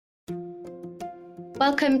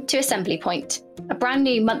Welcome to Assembly Point, a brand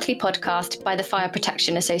new monthly podcast by the Fire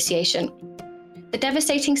Protection Association. The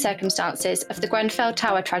devastating circumstances of the Grenfell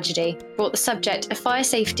Tower tragedy brought the subject of fire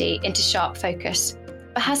safety into sharp focus.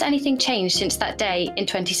 But has anything changed since that day in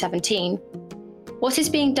 2017? What is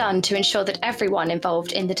being done to ensure that everyone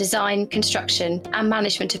involved in the design, construction, and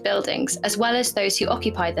management of buildings, as well as those who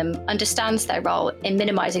occupy them, understands their role in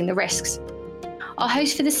minimising the risks? Our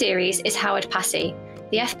host for the series is Howard Passy,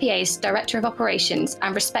 the FPA's Director of Operations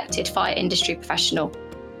and respected fire industry professional.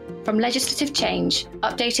 From legislative change,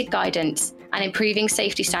 updated guidance, and improving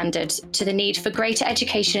safety standards to the need for greater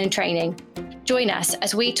education and training, join us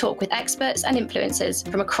as we talk with experts and influencers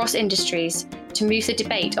from across industries to move the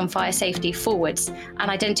debate on fire safety forwards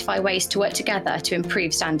and identify ways to work together to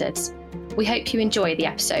improve standards. We hope you enjoy the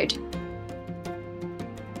episode.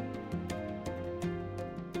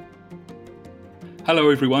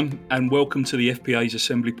 Hello everyone, and welcome to the FPA's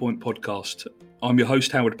Assembly Point podcast. I'm your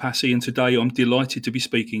host Howard Passy, and today I'm delighted to be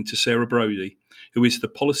speaking to Sarah Brodie, who is the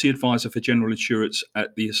Policy Advisor for General Insurance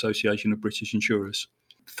at the Association of British Insurers.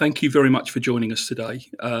 Thank you very much for joining us today.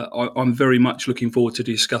 I'm very much looking forward to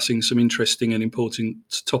discussing some interesting and important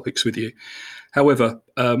topics with you. However,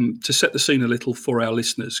 to set the scene a little for our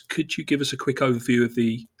listeners, could you give us a quick overview of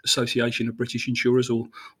the Association of British Insurers, or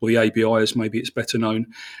the ABI as maybe it's better known,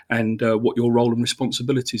 and what your role and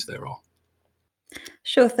responsibilities there are?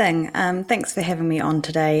 Sure thing. Thanks for having me on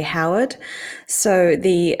today, Howard. So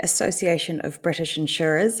the Association of British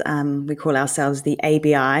Insurers, we call ourselves the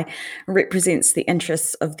ABI, represents the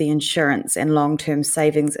interests of the insurance and long-term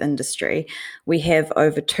savings industry. We have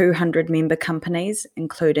over 200 member companies,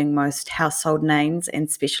 including most household names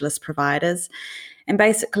and specialist providers. And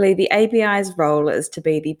basically, the ABI's role is to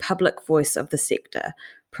be the public voice of the sector,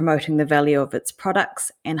 promoting the value of its products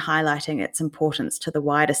and highlighting its importance to the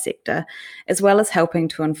wider sector, as well as helping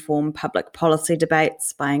to inform public policy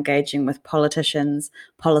debates by engaging with politicians,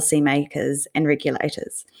 policymakers, and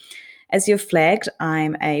regulators. As you've flagged,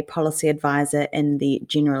 I'm a policy advisor in the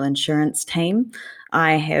General Insurance team.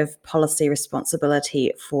 I have policy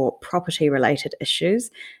responsibility for property-related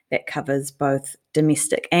issues that covers both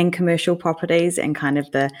domestic and commercial properties and kind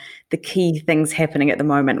of the key things happening at the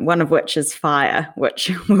moment, one of which is fire,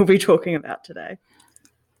 which we'll be talking about today.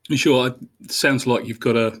 Sure. It sounds like you've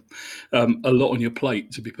got a lot on your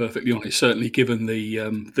plate, to be perfectly honest, certainly given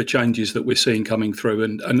the changes that we're seeing coming through,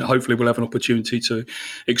 and hopefully we'll have an opportunity to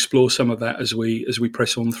explore some of that as we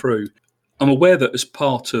press on through. I'm aware that as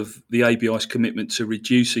part of the ABI's commitment to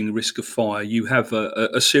reducing the risk of fire, you have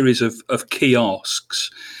a series of key asks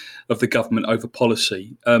of the government over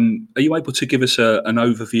policy. Are you able to give us an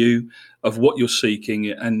overview of what you're seeking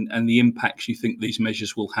and the impacts you think these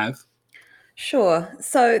measures will have? Sure.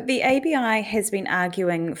 So the ABI has been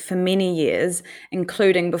arguing for many years,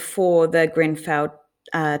 including before the Grenfell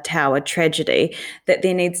Tower tragedy, that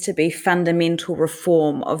there needs to be fundamental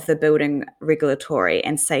reform of the building regulatory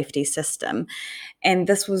and safety system. And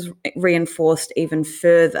this was reinforced even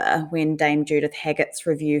further when Dame Judith Haggart's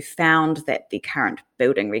review found that the current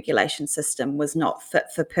building regulation system was not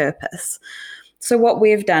fit for purpose. So what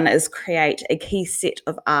we've done is create a key set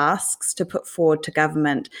of asks to put forward to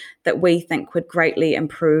government that we think would greatly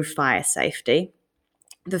improve fire safety.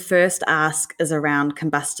 The first ask is around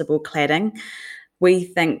combustible cladding. We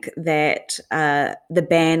think that the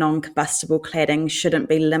ban on combustible cladding shouldn't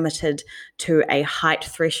be limited to a height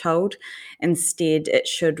threshold. Instead, it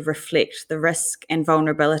should reflect the risk and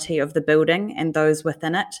vulnerability of the building and those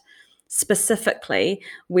within it. Specifically,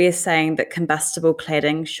 we're saying that combustible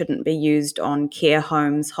cladding shouldn't be used on care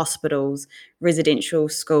homes, hospitals, residential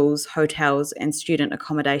schools, hotels, and student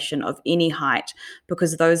accommodation of any height,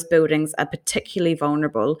 because those buildings are particularly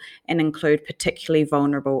vulnerable and include particularly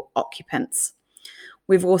vulnerable occupants.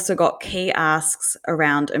 We've also got key asks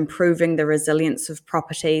around improving the resilience of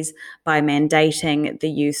properties by mandating the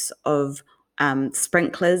use of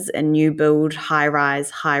sprinklers in new build,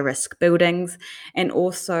 high-rise, high-risk buildings, and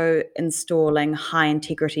also installing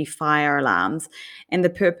high-integrity fire alarms. And the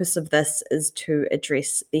purpose of this is to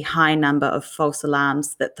address the high number of false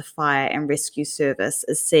alarms that the Fire and Rescue Service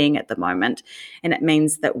is seeing at the moment. And it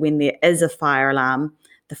means that when there is a fire alarm,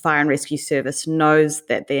 the Fire and Rescue Service knows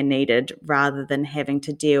that they're needed, rather than having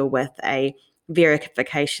to deal with a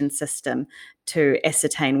verification system to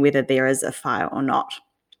ascertain whether there is a fire or not.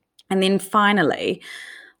 And then finally,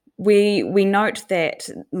 we note that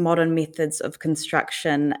modern methods of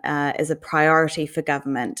construction is a priority for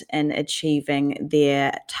government in achieving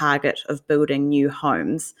their target of building new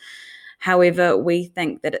homes. However, we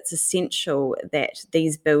think that it's essential that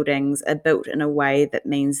these buildings are built in a way that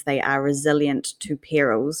means they are resilient to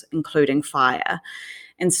perils, including fire.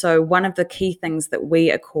 And so one of the key things that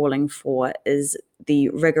we are calling for is the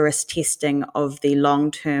rigorous testing of the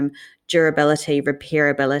long-term durability,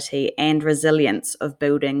 repairability, and resilience of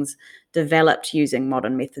buildings developed using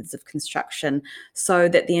modern methods of construction, so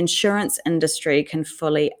that the insurance industry can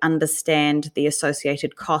fully understand the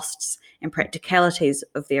associated costs and practicalities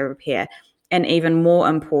of their repair, and even more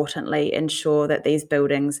importantly, ensure that these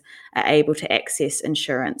buildings are able to access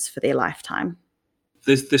insurance for their lifetime.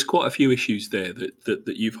 There's quite a few issues there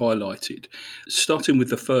that you've highlighted. Starting with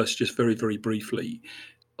the first, just very, very briefly,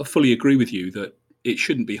 I fully agree with you that it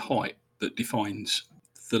shouldn't be height that defines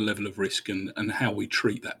the level of risk and how we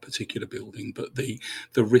treat that particular building, but the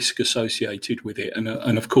risk associated with it.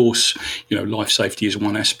 And of course, life safety is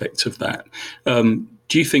one aspect of that.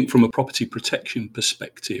 Do you think from a property protection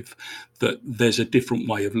perspective that there's a different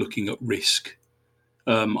way of looking at risk?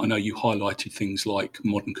 I know you highlighted things like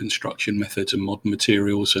modern construction methods and modern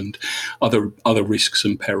materials and other risks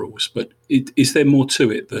and perils, but is there more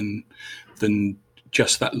to it than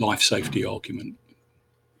just that life safety argument?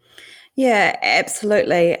 Yeah,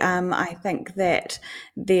 absolutely. I think that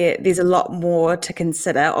there's a lot more to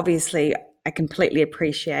consider. Obviously, I completely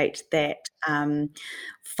appreciate that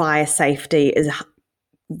fire safety is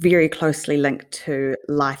very closely linked to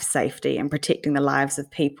life safety and protecting the lives of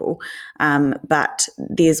people. But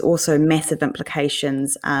there's also massive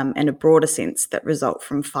implications in a broader sense that result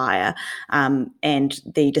from fire and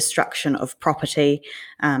the destruction of property.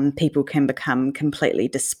 People can become completely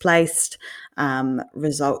displaced,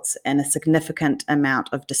 results in a significant amount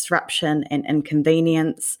of disruption and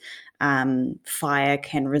inconvenience. Fire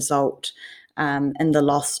can result in the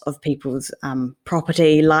loss of people's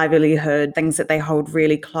property, livelihood, things that they hold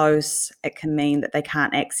really close. It can mean that they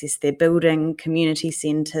can't access their building, community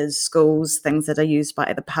centres, schools, things that are used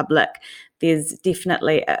by the public. There's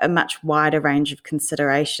definitely a much wider range of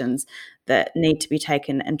considerations that need to be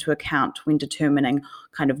taken into account when determining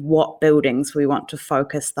kind of what buildings we want to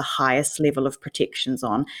focus the highest level of protections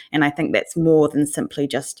on. And I think that's more than simply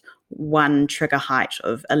just one trigger height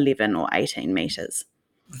of 11 or 18 metres.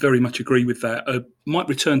 Very much agree with that. Might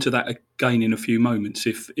return to that again in a few moments,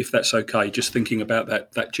 if that's okay. Just thinking about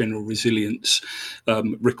that general resilience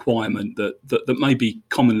requirement that maybe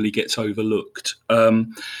commonly gets overlooked.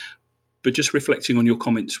 But just reflecting on your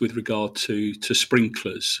comments with regard to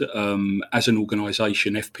sprinklers, as an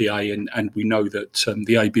organisation, FPA, and we know that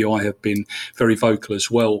the ABI have been very vocal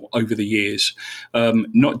as well over the years,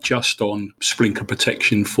 not just on sprinkler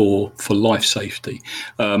protection for life safety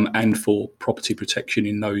and for property protection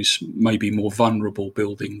in those maybe more vulnerable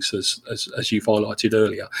buildings, as you've highlighted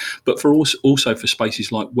earlier, but for also for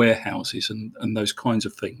spaces like warehouses and those kinds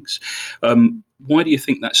of things. Why do you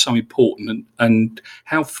think that's so important, and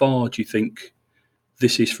how far do you think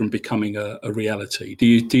this is from becoming a reality? Do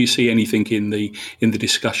you see anything in the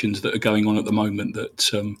discussions that are going on at the moment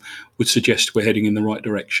that would suggest we're heading in the right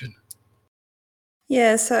direction?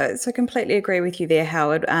 Yeah, so completely agree with you there,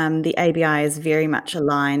 Howard. The ABI is very much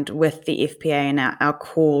aligned with the FPA and our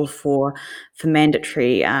call for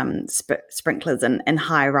mandatory sprinklers in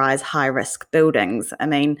high-rise, high-risk buildings. I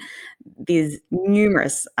mean, there's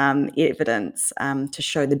numerous evidence to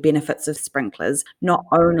show the benefits of sprinklers, not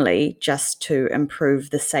only just to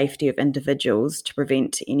improve the safety of individuals to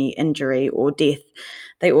prevent any injury or death.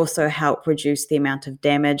 They also help reduce the amount of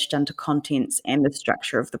damage done to contents and the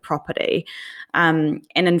structure of the property. And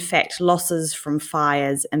in fact, losses from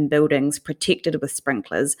fires in buildings protected with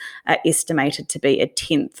sprinklers are estimated to be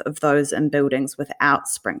 1/10 of those in buildings without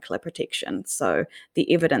sprinkler protection. So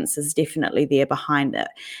the evidence is definitely there behind it.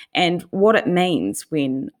 And what it means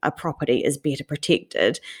when a property is better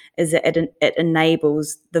protected is that it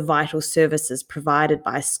enables the vital services provided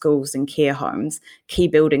by schools and care homes, key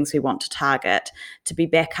buildings we want to target, to be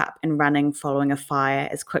back up and running following a fire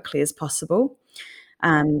as quickly as possible.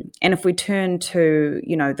 And if we turn to,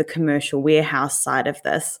 the commercial warehouse side of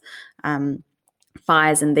this,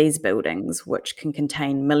 fires in these buildings, which can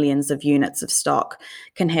contain millions of units of stock,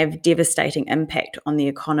 can have devastating impact on the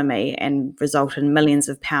economy and result in millions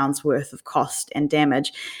of pounds worth of cost and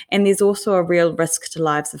damage. And there's also a real risk to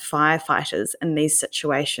lives of firefighters in these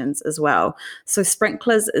situations as well. So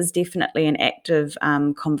sprinklers is definitely an active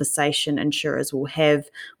conversation insurers will have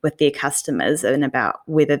with their customers and about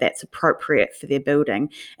whether that's appropriate for their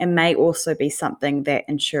building, and may also be something that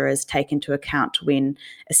insurers take into account when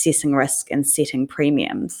assessing risk and setting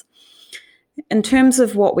premiums. In terms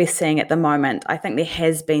of what we're seeing at the moment, I think there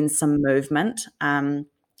has been some movement.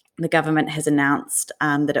 The government has announced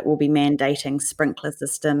that it will be mandating sprinkler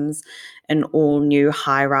systems in all new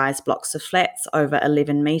high-rise blocks of flats over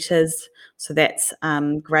 11 metres. So that's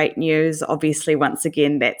great news. Obviously, once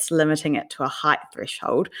again, that's limiting it to a height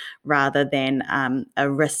threshold rather than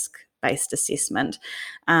a risk-based assessment.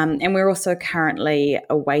 And we're also currently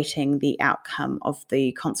awaiting the outcome of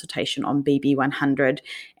the consultation on BB100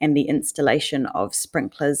 and the installation of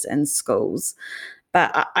sprinklers in schools.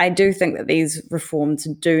 But I do think that these reforms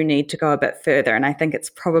do need to go a bit further. And I think it's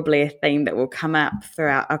probably a theme that will come up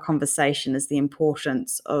throughout our conversation, is the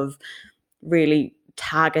importance of really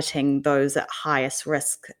targeting those at highest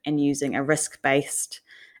risk and using a risk-based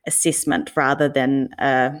assessment rather than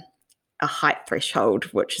a height threshold,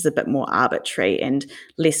 which is a bit more arbitrary and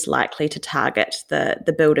less likely to target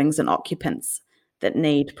the buildings and occupants that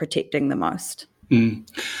need protecting the most.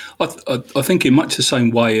 I think in much the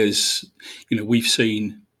same way as, we've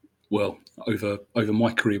seen, over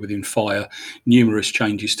my career within fire, numerous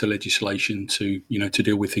changes to legislation to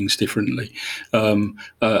deal with things differently.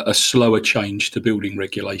 A slower change to building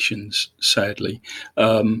regulations, sadly.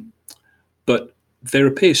 But there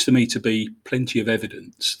appears to me to be plenty of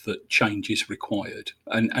evidence that change is required,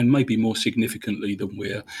 and maybe more significantly than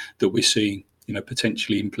we're seeing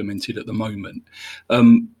potentially implemented at the moment.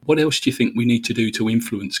 What else do you think we need to do to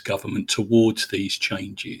influence government towards these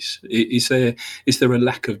changes? Is there a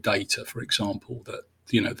lack of data, for example,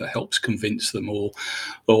 that helps convince them, or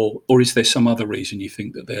is there some other reason you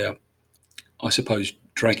think that they're, I suppose,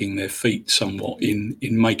 dragging their feet somewhat in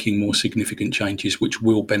making more significant changes which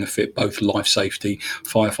will benefit both life safety,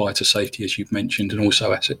 firefighter safety, as you've mentioned, and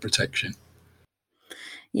also asset protection?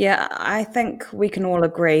 Yeah, I think we can all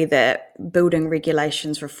agree that building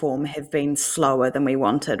regulations reform have been slower than we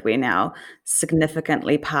wanted. We're now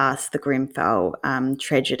significantly past the Grenfell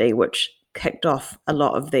tragedy, which kicked off a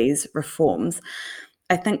lot of these reforms.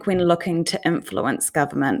 I think when looking to influence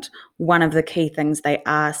government, one of the key things they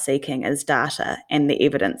are seeking is data and the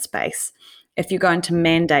evidence base. If you're going to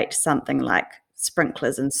mandate something like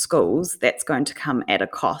sprinklers in schools, that's going to come at a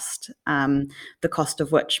cost, the cost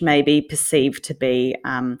of which may be perceived to be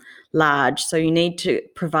large. So you need to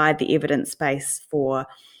provide the evidence base for,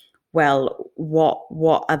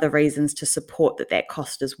 what are the reasons to support that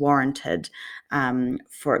cost is warranted?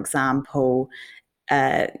 For example,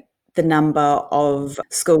 the number of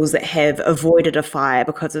schools that have avoided a fire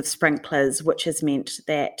because of sprinklers, which has meant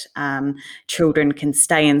that children can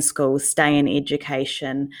stay in school, stay in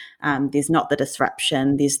education. There's not the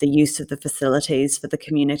disruption. There's the use of the facilities for the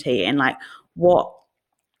community, and what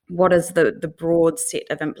is the broad set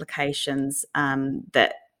of implications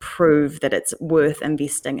that prove that it's worth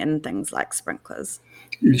investing in things like sprinklers?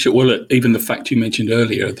 Well, even the fact you mentioned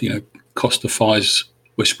earlier, cost of fires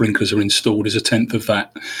where sprinklers are installed is a tenth of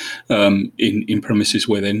that in premises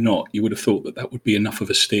where they're not. You would have thought that would be enough of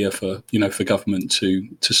a steer for government to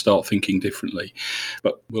start thinking differently.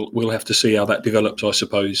 But we'll have to see how that develops, I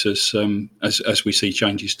suppose, as we see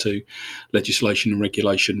changes to legislation and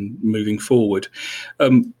regulation moving forward.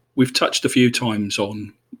 We've touched a few times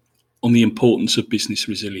on the importance of business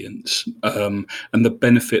resilience and the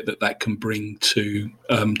benefit that can bring to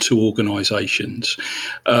organisations.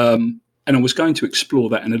 And I was going to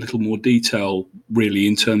explore that in a little more detail, really,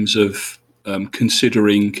 in terms of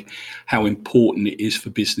considering how important it is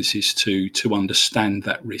for businesses to understand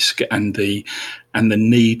that risk and the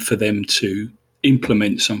need for them to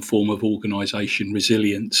implement some form of organisation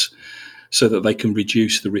resilience so that they can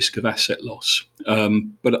reduce the risk of asset loss.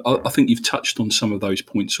 But I think you've touched on some of those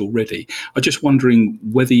points already. I'm just wondering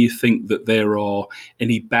whether you think that there are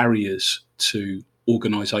any barriers to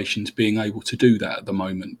organisations being able to do that at the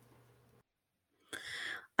moment.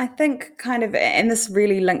 I think and this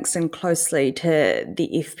really links in closely to the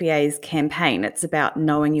FPA's campaign, it's about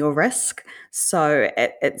knowing your risk. So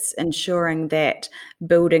it's ensuring that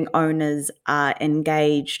building owners are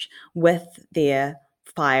engaged with their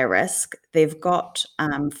fire risk. They've got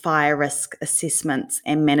fire risk assessments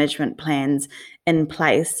and management plans in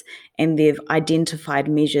place, and they've identified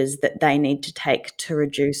measures that they need to take to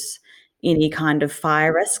reduce any kind of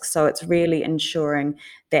fire risk. So it's really ensuring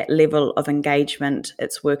that level of engagement.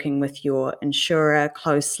 It's working with your insurer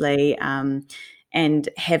closely and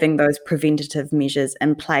having those preventative measures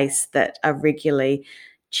in place that are regularly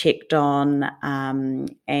checked on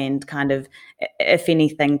and if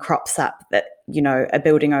anything crops up that, a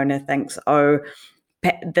building owner thinks,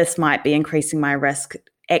 this might be increasing my risk,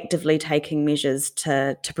 actively taking measures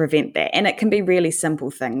to prevent that. And it can be really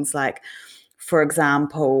simple things like, for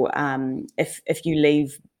example, if you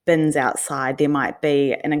leave bins outside, there might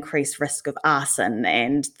be an increased risk of arson,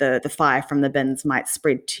 and the fire from the bins might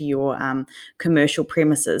spread to your commercial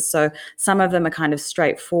premises. So some of them are kind of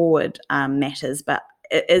straightforward matters, but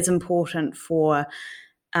it is important for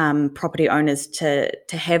property owners to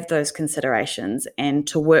have those considerations and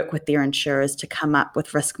to work with their insurers to come up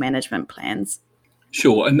with risk management plans.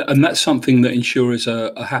 Sure, and that's something that insurers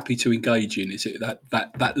are happy to engage in. Is it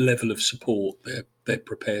that level of support they're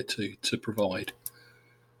prepared to provide?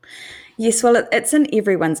 Yes, well, it's in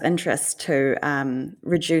everyone's interest to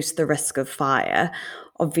reduce the risk of fire.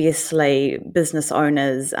 Obviously, business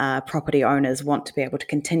owners, property owners want to be able to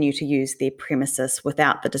continue to use their premises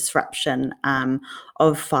without the disruption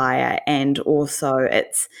of fire, and also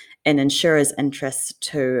it's in insurers' interest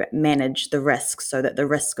to manage the risk so that the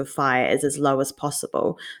risk of fire is as low as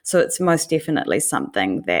possible. So it's most definitely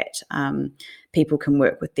something that people can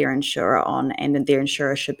work with their insurer on, and their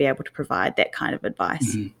insurer should be able to provide that kind of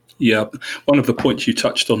advice. Mm-hmm. Yeah, one of the points you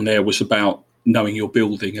touched on there was about knowing your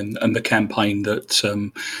building and the campaign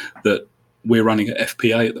that we're running at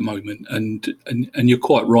FPA at the moment, and you're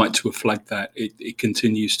quite right to have flagged that. It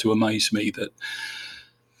continues to amaze me that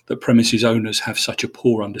premises owners have such a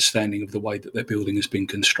poor understanding of the way that their building has been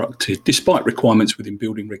constructed, despite requirements within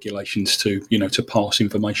building regulations to pass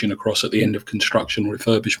information across at the end of construction or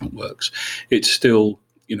refurbishment works. It still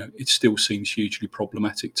seems hugely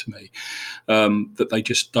problematic to me that they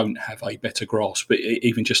just don't have a better grasp. But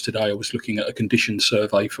even just today, I was looking at a condition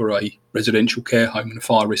survey for a residential care home and a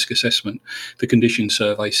fire risk assessment. The condition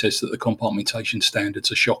survey says that the compartmentation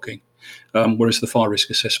standards are shocking, whereas the fire risk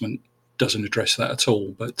assessment doesn't address that at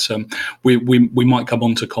all. But we might come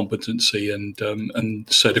on to competency and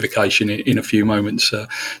certification in a few moments,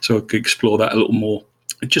 so I could explore that a little more.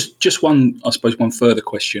 Just one further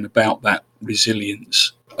question about that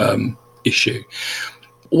resilience issue.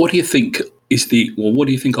 What do you think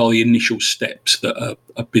are the initial steps that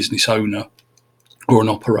a business owner or an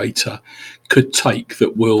operator could take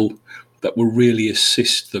that will really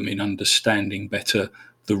assist them in understanding better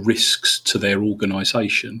the risks to their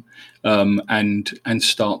organisation, and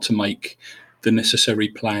start to make the necessary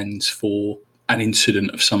plans for an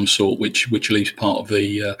incident of some sort, which leaves part of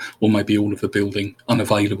the or maybe all of the building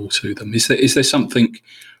unavailable to them? Is there something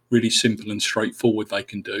really simple and straightforward they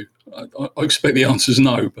can do? I expect the answer is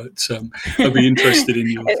no, but I'd be interested in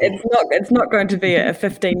your thoughts. It's not going to be a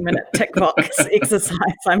 15-minute tick box exercise,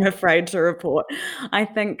 I'm afraid to report. I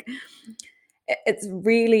think it's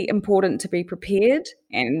really important to be prepared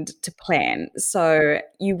and to plan. So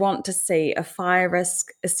you want to see a fire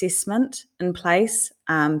risk assessment in place,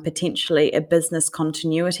 potentially a business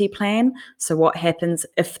continuity plan. So what happens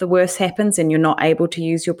if the worst happens and you're not able to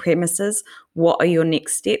use your premises? What are your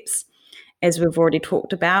next steps? As we've already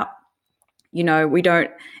talked about, we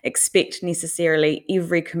don't expect necessarily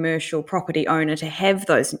every commercial property owner to have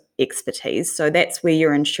those expertise. So that's where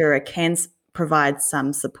your insurer can provide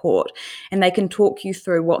some support, and they can talk you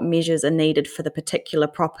through what measures are needed for the particular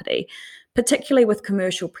property. Particularly with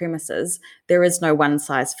commercial premises, there is no one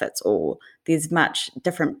size fits all. There's much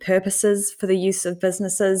different purposes for the use of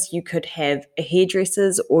businesses. You could have a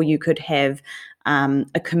hairdresser's, or you could have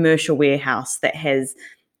a commercial warehouse that has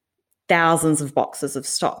thousands of boxes of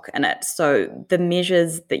stock in it. So the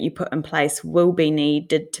measures that you put in place will be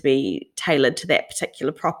needed to be tailored to that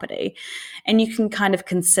particular property. And you can kind of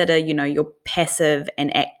consider, your passive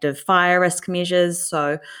and active fire risk measures.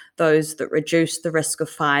 So those that reduce the risk of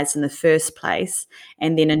fires in the first place,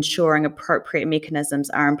 and then ensuring appropriate mechanisms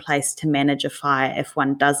are in place to manage a fire if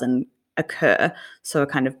one doesn't occur. So a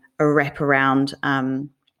kind of a wraparound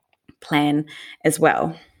plan as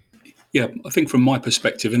well. Yeah, I think from my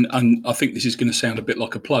perspective, and I think this is going to sound a bit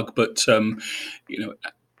like a plug, but I'm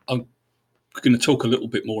going to talk a little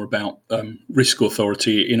bit more about Risk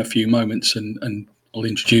Authority in a few moments, and I'll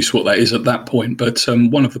introduce what that is at that point. But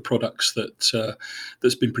one of the products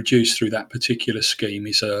that's been produced through that particular scheme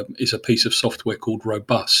is a piece of software called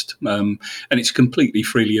Robust, and it's completely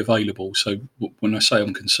freely available. So when I say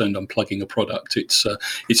I'm concerned, I'm plugging a product. It's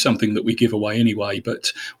something that we give away anyway.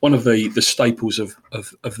 But one of the staples of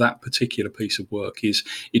that particular piece of work is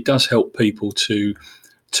it does help people to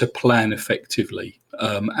plan effectively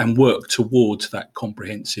and work towards that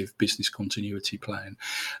comprehensive business continuity plan.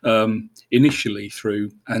 Initially through,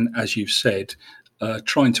 and as you've said,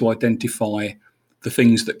 trying to identify the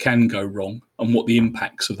things that can go wrong and what the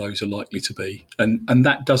impacts of those are likely to be. And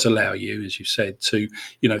that does allow you, as you said, to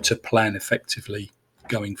plan effectively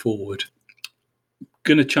going forward.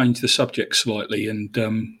 Going to change the subject slightly and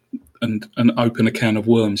open a can of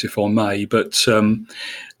worms, if I may, but I'm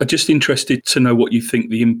just interested to know what you think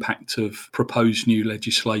the impact of proposed new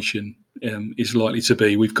legislation is likely to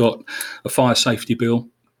be. We've got a fire safety bill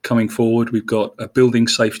coming forward. We've got a building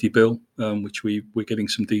safety bill, which we're getting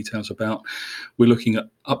some details about. We're looking at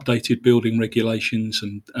updated building regulations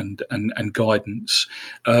and guidance.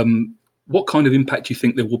 What kind of impact do you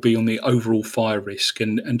think there will be on the overall fire risk?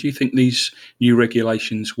 And do you think these new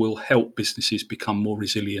regulations will help businesses become more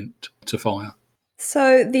resilient to fire?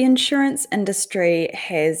 So the insurance industry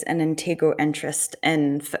has an integral interest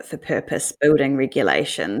in fit-for-purpose building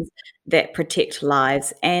regulations that protect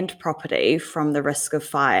lives and property from the risk of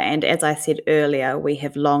fire. And as I said earlier, we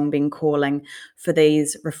have long been calling for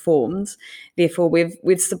these reforms. Therefore,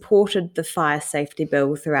 we've supported the fire safety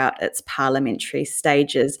bill throughout its parliamentary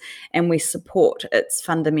stages, and we support its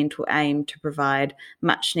fundamental aim to provide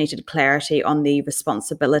much needed clarity on the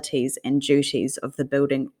responsibilities and duties of the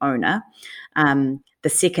building owner. The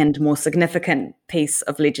second more significant piece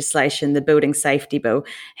of legislation, the Building Safety Bill,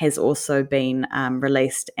 has also been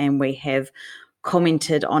released, and we have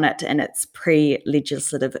commented on it in its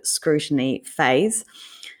pre-legislative scrutiny phase.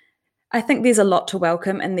 I think there's a lot to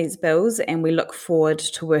welcome in these bills, and we look forward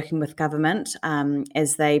to working with government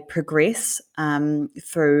as they progress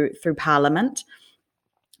through Parliament.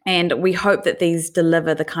 And we hope that these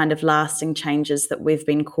deliver the kind of lasting changes that we've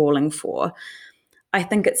been calling for. I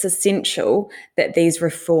think it's essential that these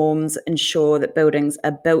reforms ensure that buildings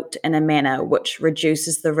are built in a manner which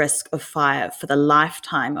reduces the risk of fire for the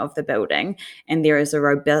lifetime of the building, and there is a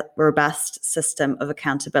robust system of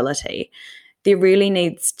accountability.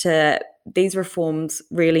 These reforms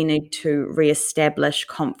really need to re-establish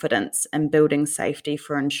confidence in building safety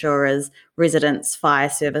for insurers, residents, fire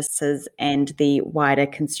services, and the wider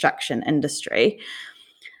construction industry.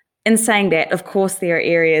 In saying that, of course, there are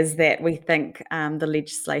areas that we think the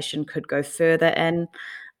legislation could go further in.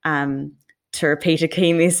 To repeat a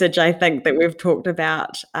key message, I think that we've talked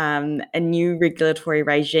about, a new regulatory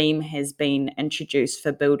regime has been introduced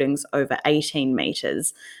for buildings over 18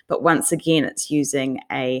 metres, but once again, it's using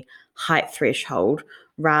a height threshold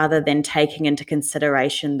rather than taking into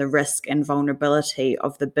consideration the risk and vulnerability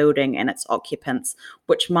of the building and its occupants,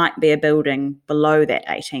 which might be a building below that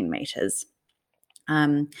 18 metres.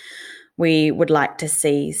 We would like to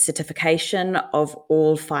see certification of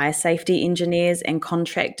all fire safety engineers and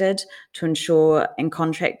contractors to ensure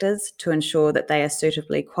that they are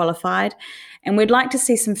suitably qualified. And we'd like to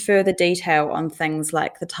see some further detail on things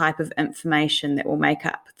like the type of information that will make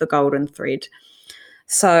up the golden thread.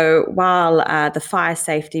 So while the fire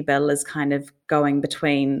safety bill is kind of going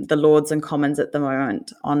between the Lords and Commons at the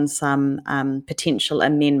moment on some potential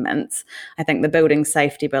amendments, I think the building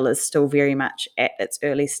safety bill is still very much at its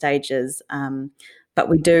early stages. But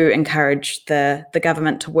we do encourage the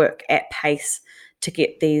government to work at pace to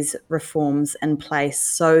get these reforms in place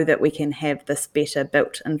so that we can have this better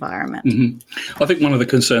built environment. Mm-hmm. I think one of the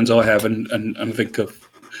concerns I have, and I think I've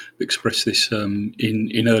expressed this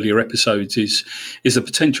in earlier episodes, is the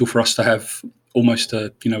potential for us to have almost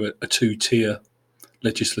a two-tier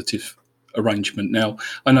legislative arrangement. Now,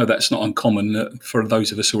 I know that's not uncommon. For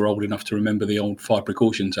those of us who are old enough to remember the old Fire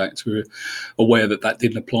Precautions Act, we're aware that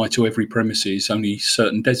didn't apply to every premises, only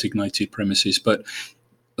certain designated premises. But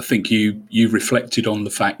I think you reflected on the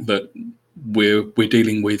fact that we're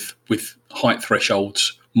dealing with height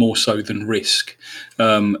thresholds more so than risk,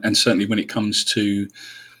 and certainly when it comes to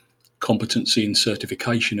competency and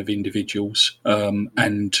certification of individuals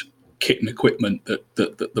and kit and equipment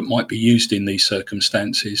that might be used in these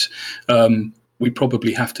circumstances, we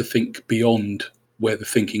probably have to think beyond where the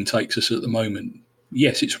thinking takes us at the moment.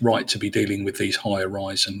 Yes, it's right to be dealing with these higher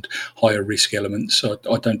rise and higher risk elements.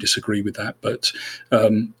 I don't disagree with that, but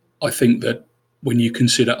I think that when you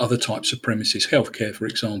consider other types of premises, healthcare, for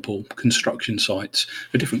example, construction sites,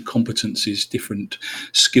 the different competencies, different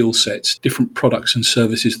skill sets, different products and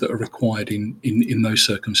services that are required in those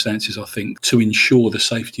circumstances, I think, to ensure the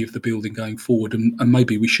safety of the building going forward. And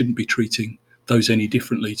maybe we shouldn't be treating those any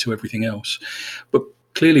differently to everything else. But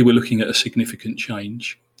clearly we're looking at a significant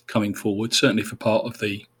change coming forward, certainly for part of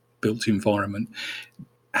the built environment.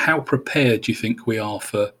 How prepared do you think we are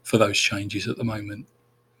for those changes at the moment?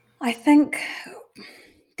 I think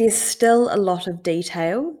there's still a lot of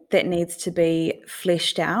detail that needs to be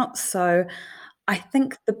fleshed out. So I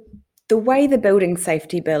think the way the Building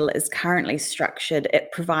Safety Bill is currently structured,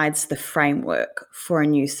 it provides the framework for a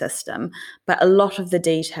new system, but a lot of the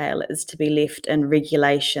detail is to be left in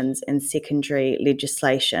regulations and secondary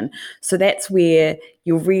legislation. So that's where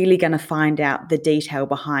you're really going to find out the detail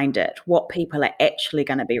behind it, what people are actually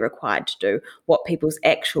going to be required to do, what people's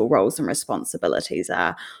actual roles and responsibilities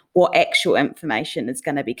are, what actual information is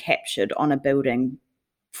going to be captured on a building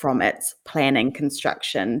from its planning,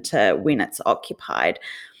 construction to when it's occupied.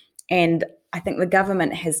 And I think the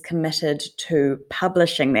government has committed to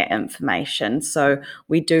publishing that information. So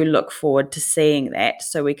we do look forward to seeing that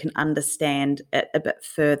so we can understand it a bit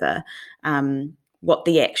further, what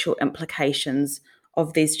the actual implications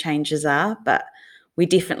of these changes are. But we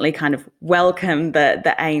definitely kind of welcome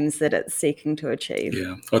the aims that it's seeking to achieve.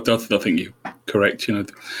 Yeah, I think you're correct.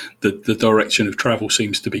 The direction of travel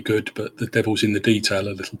seems to be good, but the devil's in the detail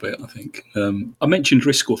a little bit, I think. I mentioned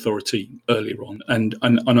Risk Authority earlier on, and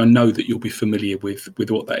I know that you'll be familiar with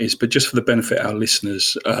what that is, but just for the benefit of our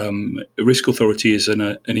listeners, Risk Authority is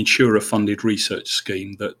an insurer-funded research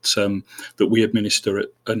scheme that we administer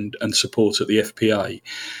and support at the FPA.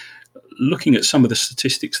 Looking at some of the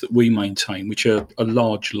statistics that we maintain, which are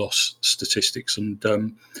large loss statistics,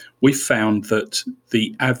 and we found that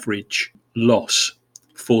the average loss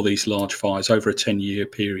for these large fires over a 10-year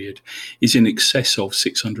period is in excess of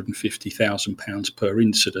 £650,000 per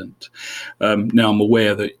incident. Now, I'm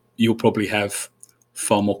aware that you'll probably have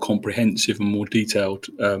far more comprehensive and more detailed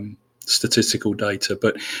statistical data,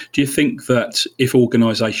 but do you think that if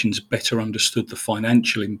organisations better understood the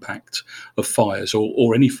financial impact of fires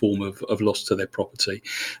or any form of loss to their property,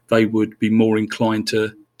 they would be more inclined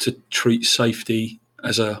to treat safety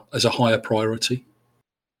as a higher priority?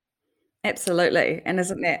 Absolutely. And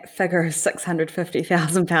isn't that figure of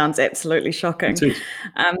 £650,000 absolutely shocking? It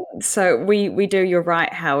is. So we do, you're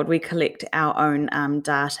right, Howard, we collect our own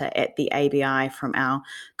data at the ABI from our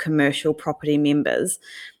commercial property members.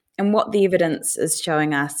 And what the evidence is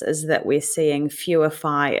showing us is that we're seeing fewer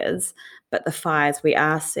fires, but the fires we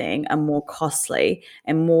are seeing are more costly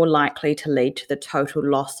and more likely to lead to the total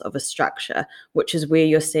loss of a structure, which is where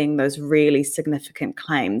you're seeing those really significant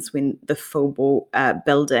claims when the full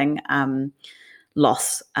building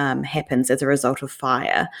loss happens as a result of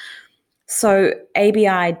fire. So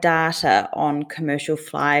ABI data on commercial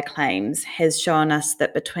fire claims has shown us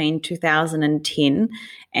that between 2010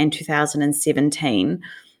 and 2017,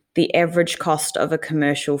 the average cost of a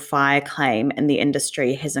commercial fire claim in the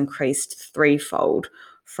industry has increased threefold,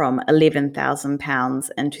 from £11,000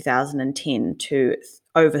 in 2010 to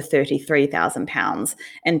over £33,000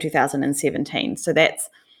 in 2017. So that's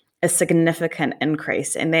a significant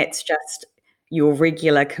increase, and that's just your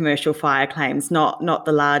regular commercial fire claims, not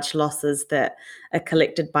the large losses that are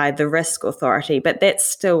collected by the Risk Authority, but that's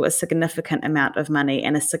still a significant amount of money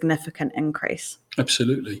and a significant increase.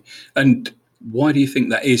 Absolutely. And why do you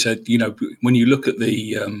think that is? When you look at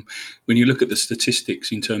the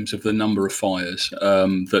statistics in terms of the number of fires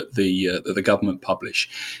that the government publish,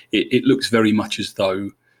 it looks very much as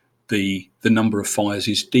though the number of fires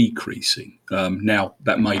is decreasing. Now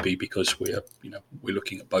that may be because we're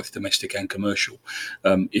looking at both domestic and commercial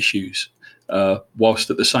issues,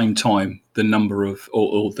 whilst at the same time the number of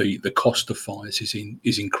or the cost of fires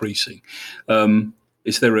is increasing.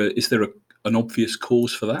 Is there an obvious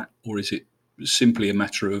cause for that, or is it simply a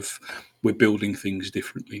matter of we're building things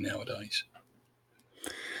differently nowadays?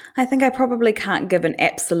 I think I probably can't give an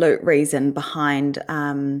absolute reason behind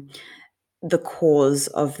the cause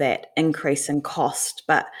of that increase in cost,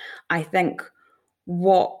 but I think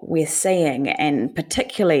what we're seeing, and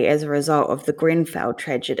particularly as a result of the Grenfell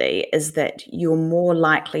tragedy, is that you're more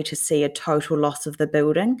likely to see a total loss of the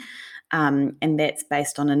building, and that's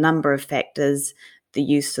based on a number of factors. The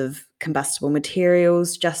use of combustible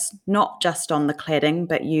materials, not just on the cladding,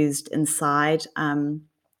 but used inside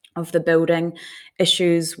of the building,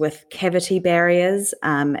 issues with cavity barriers,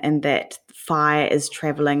 and that fire is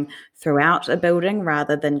travelling throughout a building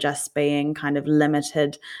rather than just being kind of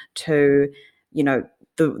limited to,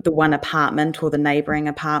 the one apartment or the neighbouring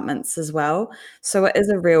apartments as well. So it is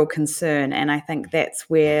a real concern, and I think that's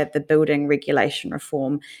where the building regulation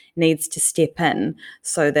reform needs to step in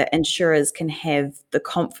so that insurers can have the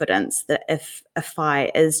confidence that if a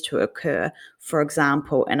fire is to occur, for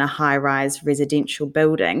example, in a high-rise residential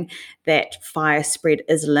building, that fire spread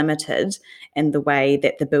is limited in the way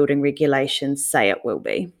that the building regulations say it will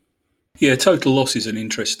be. Yeah, total loss is an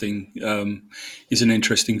interesting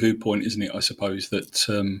viewpoint, isn't it? I suppose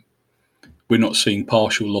that we're not seeing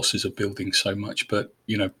partial losses of buildings so much, but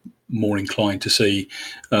more inclined to see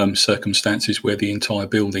circumstances where the entire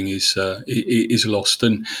building is lost.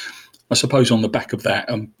 And I suppose on the back of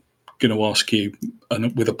that, I'm going to ask you,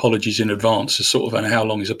 and with apologies in advance, a sort of an how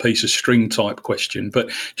long is a piece of string type question.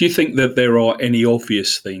 But do you think that there are any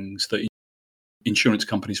obvious things that insurance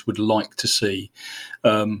companies would like to see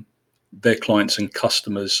their clients and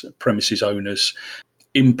customers, premises owners,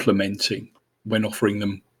 implementing when offering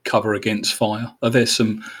them cover against fire? Are there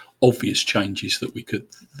some obvious changes that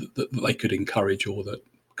they could encourage or that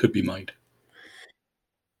could be made?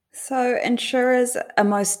 So, insurers are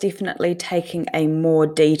most definitely taking a more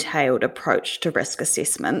detailed approach to risk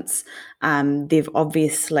assessments. They've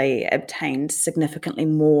obviously obtained significantly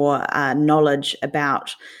more knowledge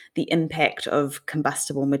about the impact of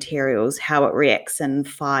combustible materials, how it reacts in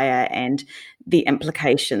fire, and the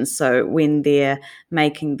implications. So, when they're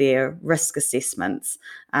making their risk assessments,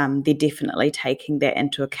 they're definitely taking that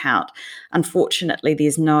into account. Unfortunately,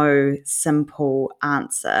 there's no simple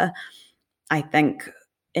answer. I think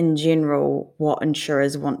in general, what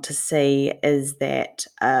insurers want to see is that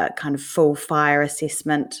kind of full fire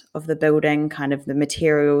assessment of the building, kind of the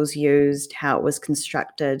materials used, how it was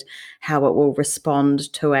constructed, how it will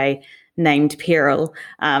respond to a named peril,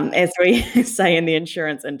 as we say in the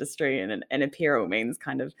insurance industry. And a peril means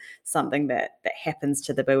kind of something that happens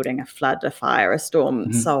to the building, a flood, a fire, a storm,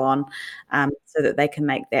 and so on, so that they can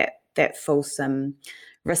make that fulsome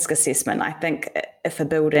risk assessment. I think if a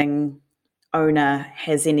building owner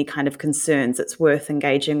has any kind of concerns, it's worth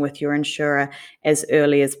engaging with your insurer as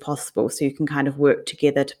early as possible so you can kind of work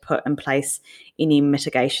together to put in place any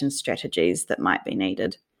mitigation strategies that might be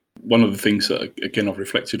needed. One of the things that, again, I've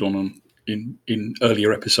reflected on in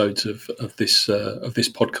earlier episodes of this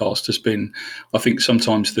podcast has been, I think,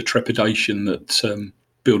 sometimes the trepidation that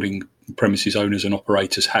building premises owners and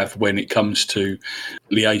operators have when it comes to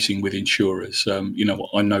liaising with insurers.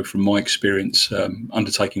 I know from my experience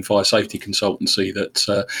undertaking fire safety consultancy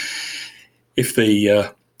that if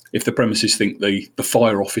the premises think the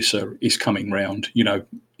fire officer is coming round,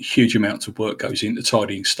 huge amounts of work goes into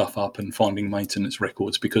tidying stuff up and finding maintenance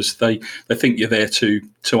records, because they think you're there to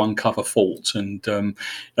uncover faults and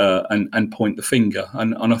point the finger.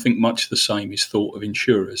 And I think much the same is thought of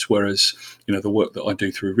insurers, whereas the work that I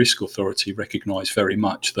do through Risk Authority recognise very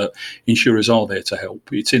much that insurers are there to help.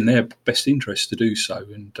 It's in their best interest to do so,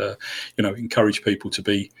 and encourage people to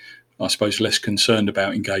be, I suppose, less concerned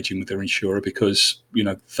about engaging with their insurer, because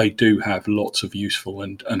they do have lots of useful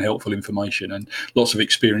and helpful information and lots of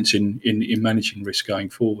experience in managing risk going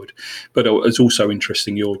forward. But it's also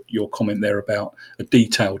interesting your comment there about a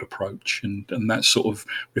detailed approach, and that sort of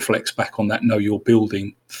reflects back on that know your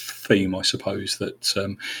building theme, I suppose,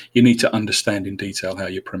 that you need to understand in detail how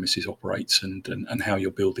your premises operates and how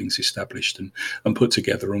your building's established and put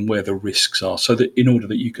together, and where the risks are, so that in order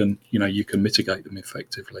that you can mitigate them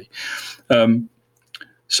effectively.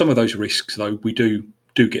 Some of those risks, though, we do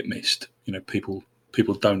get missed. People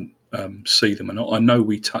don't see them, and I know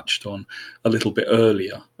we touched on a little bit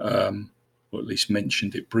earlier, or at least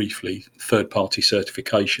mentioned it briefly, third-party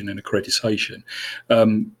certification and accreditation.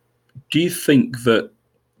 Do you think that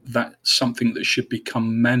that's something that should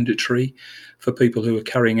become mandatory for people who are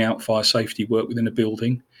carrying out fire safety work within a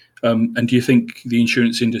building? And do you think the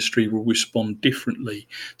insurance industry will respond differently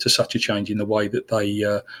to such a change in the way that they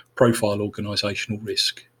profile organisational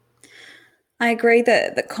risk? I agree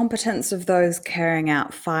that the competence of those carrying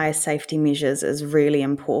out fire safety measures is really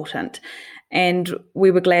important. And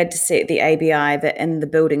we were glad to see at the ABI that in the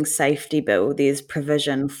Building Safety Bill, there's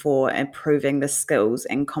provision for improving the skills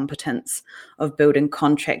and competence of building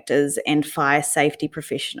contractors and fire safety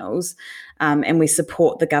professionals. And we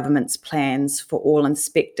support the government's plans for all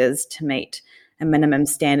inspectors to meet a minimum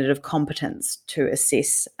standard of competence to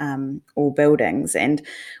assess all buildings. And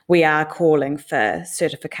we are calling for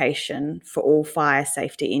certification for all fire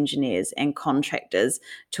safety engineers and contractors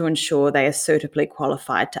to ensure they are suitably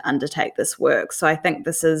qualified to undertake this work. So I think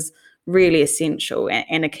this is really essential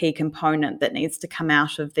and a key component that needs to come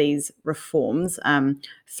out of these reforms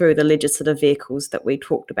through the legislative vehicles that we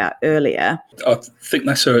talked about earlier. I think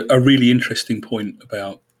that's a really interesting point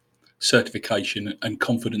about certification and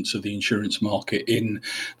confidence of the insurance market in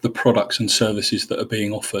the products and services that are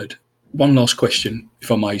being offered. One last question,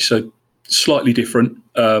 if I may. So slightly different,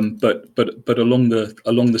 but along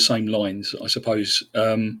the same lines, I suppose.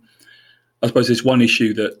 I suppose there's one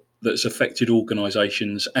issue that's affected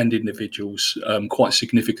organisations and individuals quite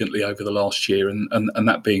significantly over the last year, and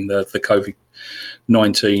that being the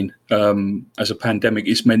COVID-19 as a pandemic.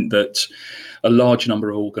 It's meant that a large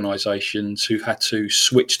number of organisations who've had to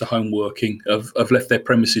switch to home working have left their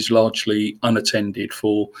premises largely unattended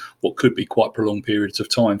for what could be quite prolonged periods of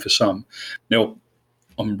time for some. Now,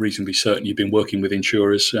 I'm reasonably certain you've been working with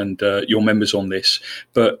insurers and your members on this,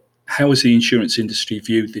 but how has the insurance industry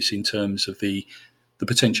viewed this in terms of the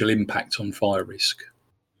potential impact on fire risk?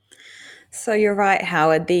 So you're right,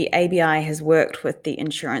 Howard. The ABI has worked with the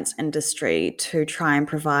insurance industry to try and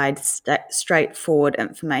provide straightforward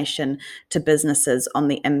information to businesses on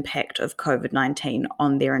the impact of COVID-19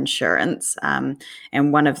 on their insurance. And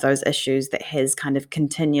one of those issues that has kind of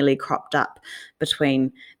continually cropped up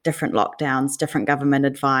between different lockdowns, different government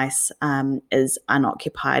advice, is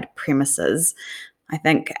unoccupied premises. I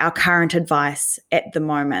think our current advice at the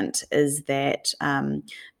moment is that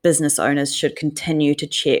business owners should continue to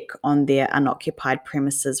check on their unoccupied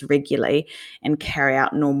premises regularly and carry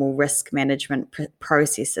out normal risk management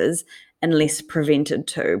processes unless prevented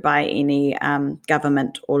to by any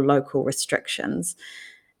government or local restrictions.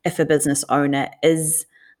 If a business owner is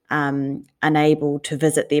unable to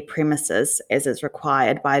visit their premises as is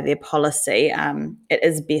required by their policy, it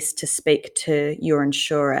is best to speak to your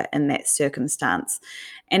insurer in that circumstance.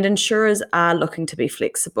 And insurers are looking to be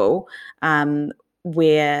flexible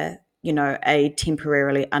where, a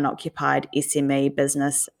temporarily unoccupied SME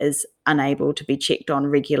business is unable to be checked on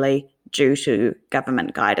regularly due to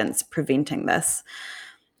government guidance preventing this.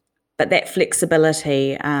 But that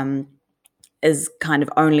flexibility is kind of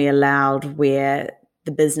only allowed where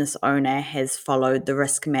the business owner has followed the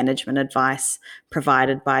risk management advice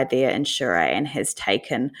provided by their insurer and has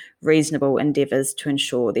taken reasonable endeavours to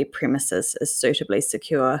ensure their premises is suitably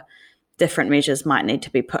secure. Different measures might need to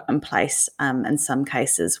be put in place in some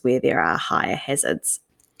cases where there are higher hazards.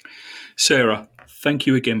 Sarah, thank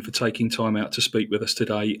you again for taking time out to speak with us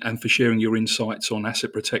today and for sharing your insights on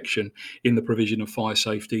asset protection in the provision of fire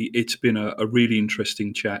safety. It's been a really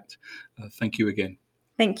interesting chat. Thank you again.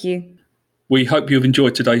 Thank you. We hope you've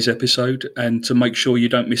enjoyed today's episode, and to make sure you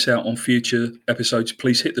don't miss out on future episodes,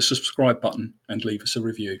 please hit the subscribe button and leave us a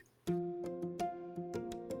review.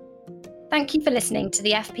 Thank you for listening to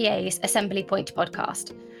the FPA's Assembly Point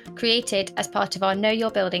podcast, created as part of our Know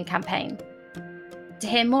Your Building campaign. To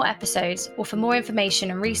hear more episodes or for more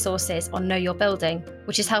information and resources on Know Your Building,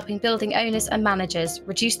 which is helping building owners and managers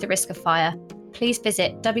reduce the risk of fire, please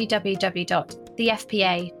visit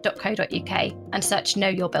www.thefpa.co.uk and search Know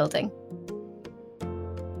Your Building.